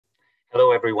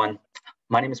Hello, everyone.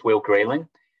 My name is Will Graylin,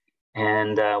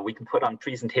 and we can put on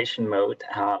presentation mode.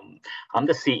 I'm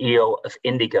the CEO of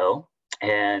Indigo,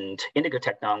 and Indigo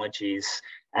Technologies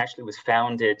actually was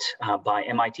founded by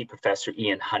MIT professor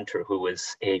Ian Hunter, who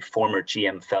was a former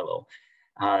GM fellow.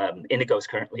 Indigo is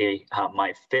currently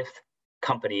my fifth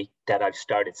company that I've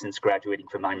started since graduating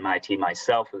from MIT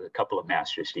myself with a couple of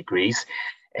master's degrees.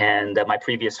 And my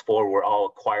previous four were all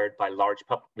acquired by large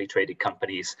publicly traded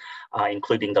companies,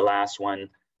 including the last one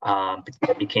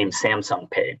that became Samsung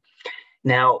Pay.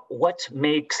 Now, what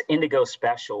makes Indigo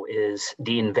special is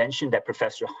the invention that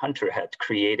Professor Hunter had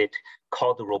created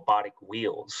called the robotic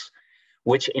wheels,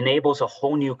 which enables a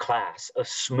whole new class of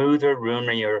smoother,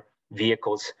 roomier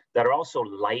vehicles that are also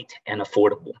light and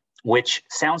affordable, which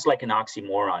sounds like an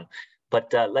oxymoron, but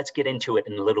let's get into it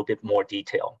in a little bit more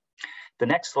detail. The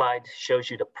next slide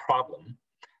shows you the problem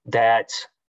that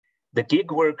the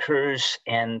gig workers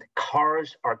and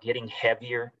cars are getting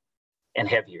heavier and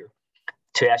heavier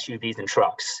to SUVs and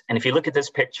trucks. And if you look at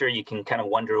this picture, you can kind of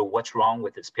wonder what's wrong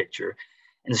with this picture.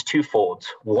 And it's twofold.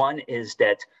 One is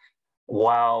that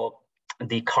while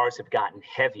the cars have gotten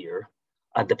heavier,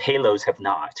 the payloads have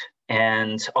not.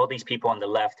 And all these people on the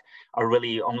left are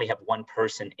really only have one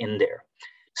person in there.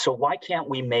 So why can't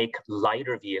we make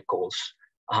lighter vehicles,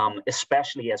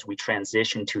 especially as we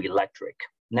transition to electric?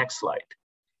 Next slide.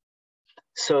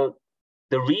 So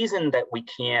the reason that we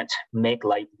can't make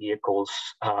light vehicles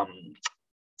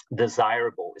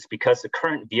desirable is because the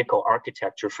current vehicle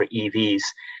architecture for EVs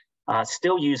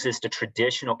still uses the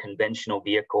traditional conventional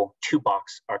vehicle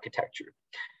two-box architecture.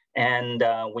 And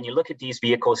when you look at these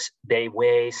vehicles, they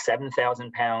weigh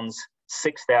 7,000 pounds,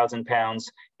 6,000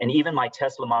 pounds, and even my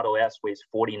Tesla Model S weighs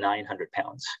 4,900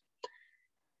 pounds.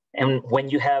 And when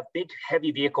you have big,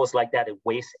 heavy vehicles like that, it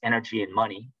wastes energy and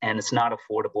money, and it's not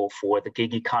affordable for the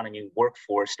gig economy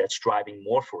workforce that's driving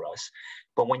more for us.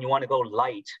 But when you want to go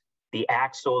light, the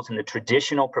axles and the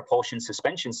traditional propulsion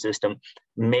suspension system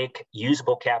make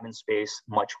usable cabin space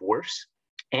much worse.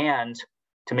 And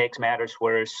to make matters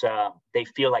worse, they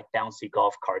feel like bouncy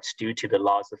golf carts due to the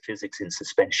laws of physics in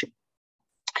suspension.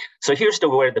 So here's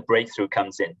where the breakthrough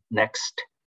comes in. Next.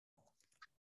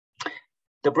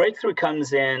 The breakthrough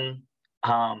comes in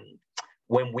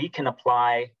when we can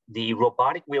apply the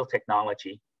robotic wheel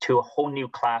technology to a whole new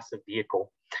class of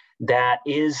vehicle that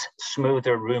is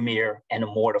smoother, roomier, and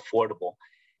more affordable.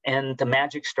 And the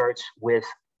magic starts with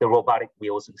the robotic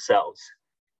wheels themselves.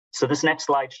 So this next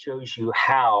slide shows you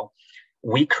how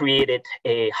we created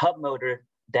a hub motor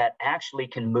that actually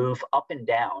can move up and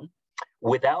down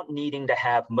without needing to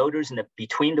have motors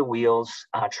between the wheels,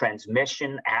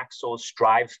 transmission, axles,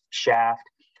 drive shaft.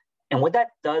 And what that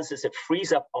does is it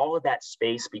frees up all of that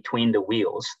space between the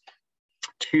wheels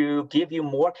to give you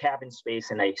more cabin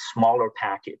space in a smaller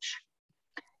package.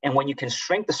 And when you can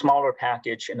shrink the smaller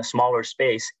package in a smaller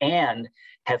space and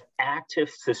have active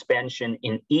suspension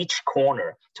in each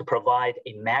corner to provide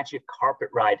a magic carpet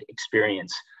ride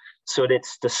experience, so that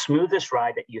it's the smoothest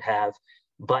ride that you have,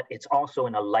 but it's also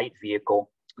in a light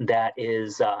vehicle that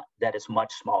is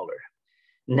much smaller.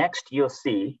 Next, you'll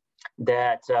see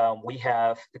that we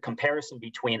have the comparison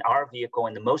between our vehicle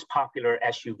and the most popular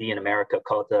SUV in America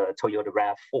called the Toyota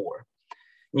RAV4.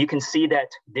 You can see that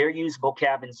their usable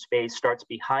cabin space starts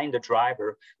behind the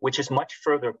driver, which is much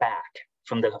further back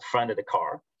from the front of the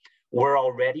car. We're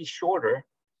already shorter,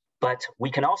 but we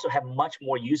can also have much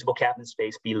more usable cabin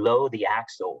space below the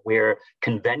axle, where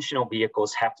conventional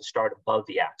vehicles have to start above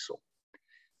the axle.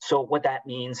 So what that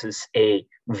means is a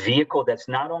vehicle that's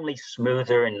not only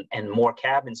smoother and more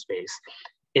cabin space,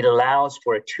 it allows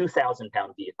for a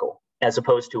 2,000-pound vehicle as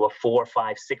opposed to a 4,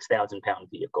 5, 6,000 pound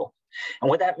vehicle. And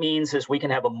what that means is we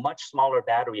can have a much smaller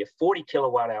battery, a 40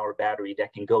 kilowatt hour battery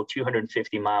that can go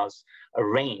 250 miles a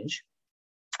range.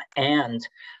 And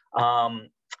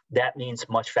that means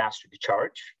much faster to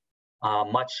charge,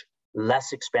 much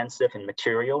less expensive in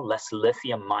material, less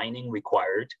lithium mining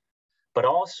required. But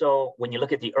also, when you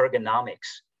look at the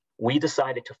ergonomics, we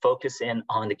decided to focus in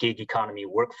on the gig economy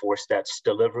workforce that's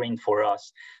delivering for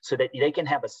us so that they can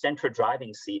have a center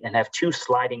driving seat and have 2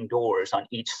 sliding doors on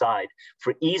each side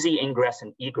for easy ingress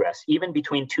and egress, even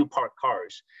between 2 parked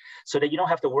cars, so that you don't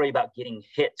have to worry about getting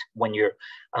hit when you're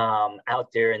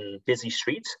out there in busy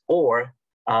streets or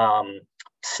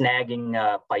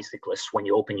snagging bicyclists when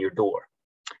you open your door.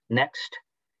 Next,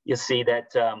 you'll see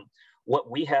that what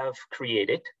we have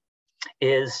created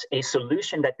is a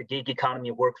solution that the gig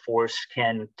economy workforce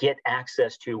can get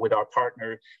access to with our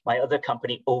partner, my other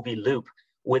company, OV Loop,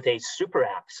 with a super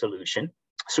app solution.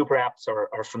 Super apps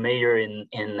are familiar in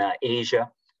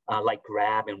Asia, like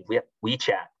Grab and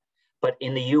WeChat. But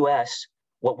in the US,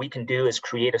 what we can do is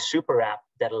create a super app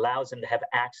that allows them to have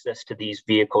access to these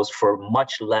vehicles for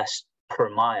much less per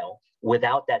mile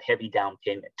without that heavy down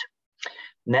payment.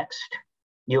 Next,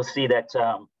 you'll see that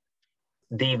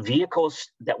the vehicles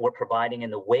that we're providing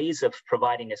and the ways of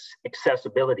providing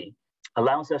accessibility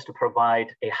allows us to provide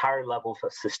a higher level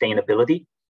of sustainability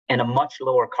and a much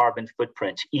lower carbon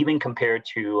footprint, even compared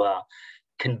to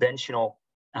conventional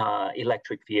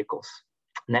electric vehicles.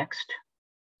 Next.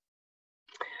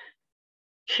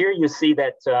 Here you see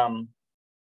that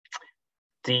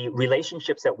the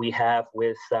relationships that we have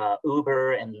with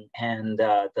Uber and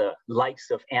the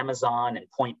likes of Amazon and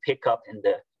Point Pickup and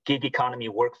the gig economy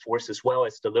workforce, as well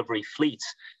as delivery fleets,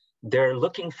 they're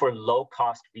looking for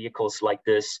low-cost vehicles like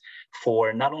this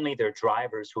for not only their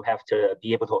drivers who have to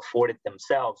be able to afford it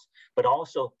themselves, but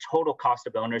also total cost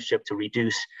of ownership to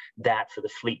reduce that for the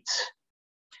fleets.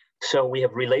 So we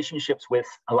have relationships with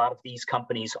a lot of these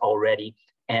companies already.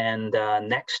 And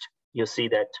next, you'll see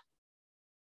that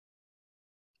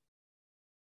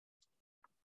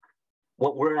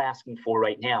what we're asking for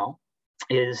right now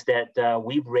is that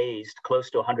we've raised close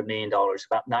to $100 million,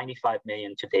 about $95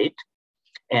 million to date.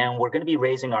 And we're going to be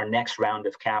raising our next round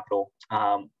of capital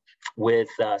with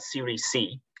Series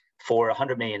C for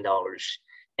 $100 million,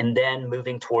 and then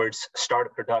moving towards start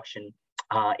of production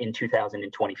in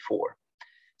 2024.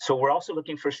 So we're also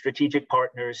looking for strategic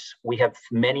partners. We have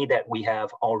many that we have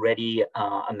already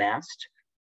amassed.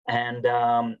 And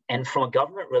from a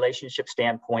government relationship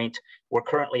standpoint, we're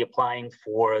currently applying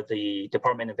for the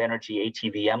Department of Energy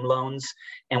ATVM loans,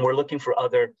 and we're looking for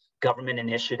other government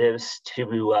initiatives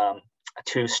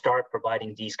to start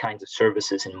providing these kinds of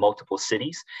services in multiple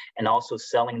cities and also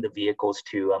selling the vehicles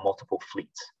to multiple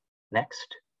fleets.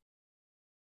 Next.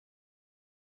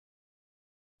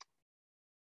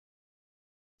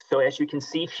 So as you can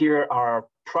see here, our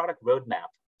product roadmap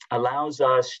allows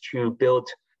us to build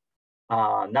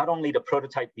not only the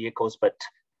prototype vehicles, but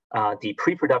the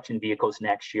pre-production vehicles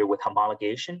next year with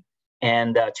homologation.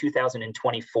 And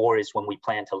 2024 is when we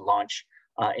plan to launch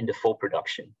into full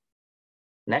production.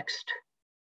 Next,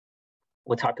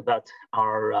 we'll talk about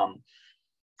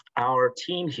our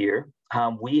team here.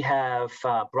 We have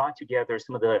brought together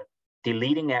some of the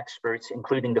leading experts,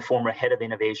 including the former head of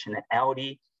innovation at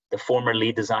Audi, the former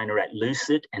lead designer at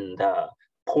Lucid and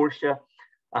Porsche,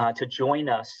 to join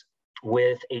us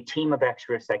with a team of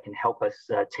experts that can help us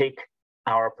take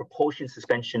our propulsion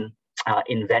suspension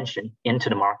invention into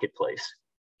the marketplace.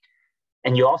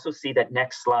 And you also see that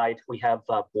next slide, we have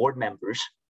board members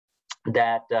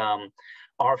that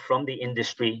are from the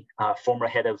industry, former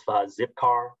head of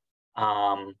Zipcar,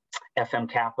 FM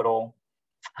Capital,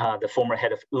 the former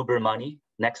head of Uber Money.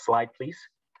 Next slide, please.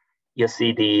 You'll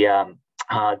see the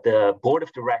board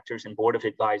of directors and board of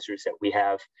advisors that we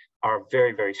have are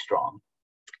very, very strong.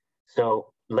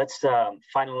 So let's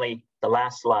finally, the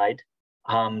last slide,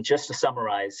 just to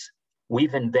summarize,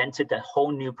 we've invented a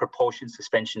whole new propulsion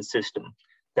suspension system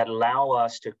that allow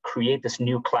us to create this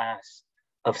new class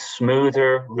of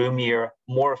smoother, roomier,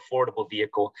 more affordable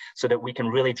vehicle so that we can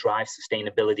really drive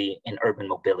sustainability in urban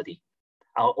mobility.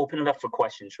 I'll open it up for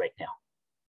questions right now.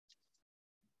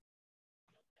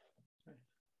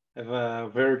 I have a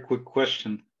very quick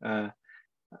question.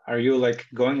 Are you like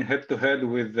going head to head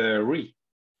with RE?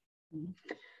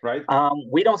 Right?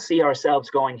 We don't see ourselves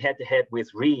going head to head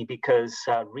with RE because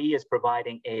RE is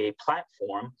providing a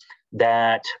platform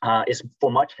that is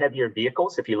for much heavier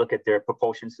vehicles. If you look at their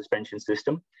propulsion suspension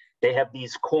system, they have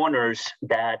these corners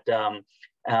that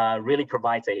really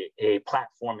provides a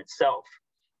platform itself.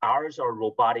 Ours are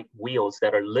robotic wheels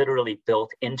that are literally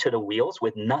built into the wheels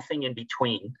with nothing in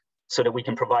between, so that we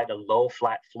can provide a low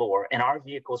flat floor. And our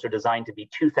vehicles are designed to be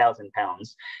 2,000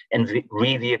 pounds, and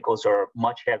RE vehicles are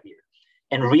much heavier.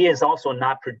 And RE is also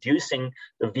not producing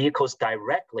the vehicles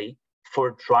directly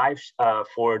for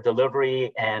for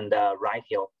delivery and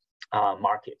ride-hail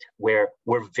market, where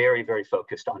we're very, very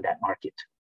focused on that market.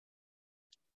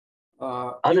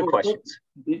 Other questions?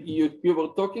 You were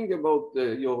talking about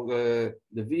the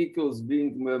vehicles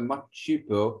being much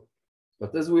cheaper.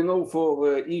 But as we know,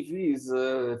 for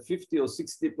EVs, 50 or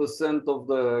 60% of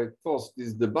the cost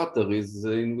is the batteries,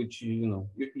 in which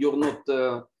you're not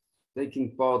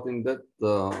taking part in that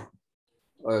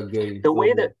game. The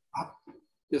way that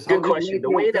good question. The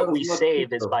way that we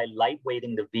save is by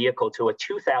lightweighting the vehicle to a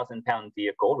 2,000-pound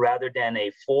vehicle rather than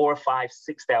a 4, 5,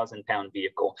 6,000 pound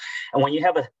vehicle. And when you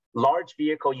have a large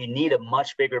vehicle, you need a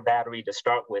much bigger battery to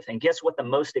start with. And guess what the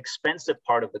most expensive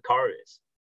part of the car is?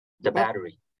 The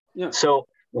battery. Yeah. So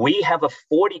we have a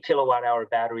 40 kilowatt hour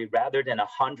battery rather than a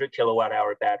 100 kilowatt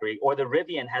hour battery, or the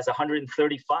Rivian has a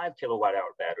 135 kilowatt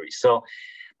hour battery. So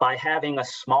by having a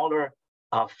smaller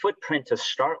footprint to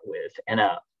start with,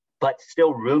 but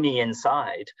still roomy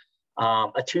inside,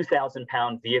 a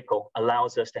 2,000-pound vehicle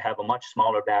allows us to have a much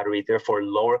smaller battery, therefore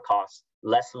lower cost,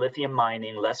 less lithium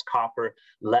mining, less copper,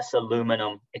 less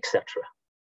aluminum, etc.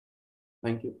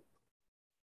 Thank you.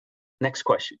 Next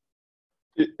question.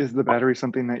 Is the battery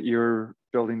something that you're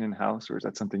building in-house, or is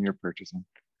that something you're purchasing?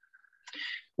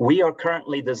 We are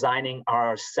currently designing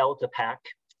our cell to pack.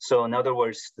 So in other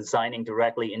words, designing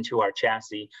directly into our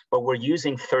chassis, but we're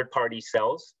using third-party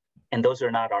cells, and those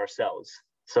are not our cells.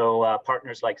 So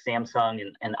partners like Samsung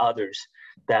and others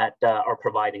that are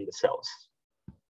providing the cells.